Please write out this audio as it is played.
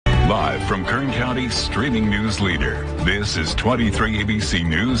Live from Kern County's streaming news leader, this is 23 ABC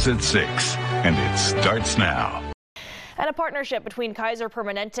News at 6, and it starts now. And a partnership between Kaiser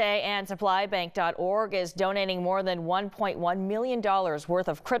Permanente and SupplyBank.org is donating more than $1.1 million worth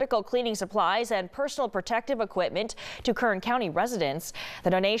of critical cleaning supplies and personal protective equipment to Kern County residents.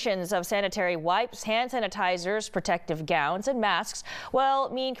 The donations of sanitary wipes, hand sanitizers, protective gowns, and masks will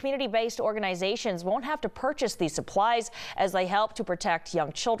mean community-based organizations won't have to purchase these supplies as they help to protect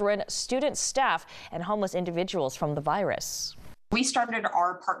young children, students, staff, and homeless individuals from the virus. We started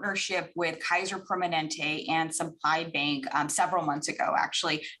our partnership with Kaiser Permanente and SupplyBank several months ago,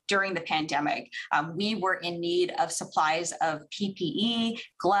 actually, during the pandemic. We were in need of supplies of PPE,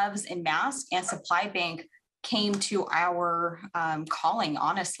 gloves, and masks, and SupplyBank came to our calling,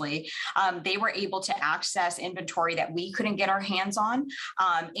 honestly. They were able to access inventory that we couldn't get our hands on,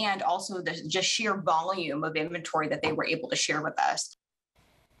 and also the just sheer volume of inventory that they were able to share with us.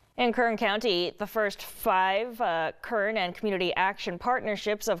 In Kern County, the first 5 Kern and Community Action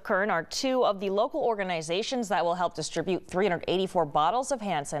Partnerships of Kern are 2 of the local organizations that will help distribute 384 bottles of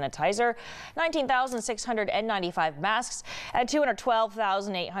hand sanitizer, 19,695 masks, and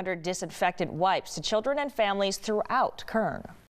 212,800 disinfectant wipes to children and families throughout Kern.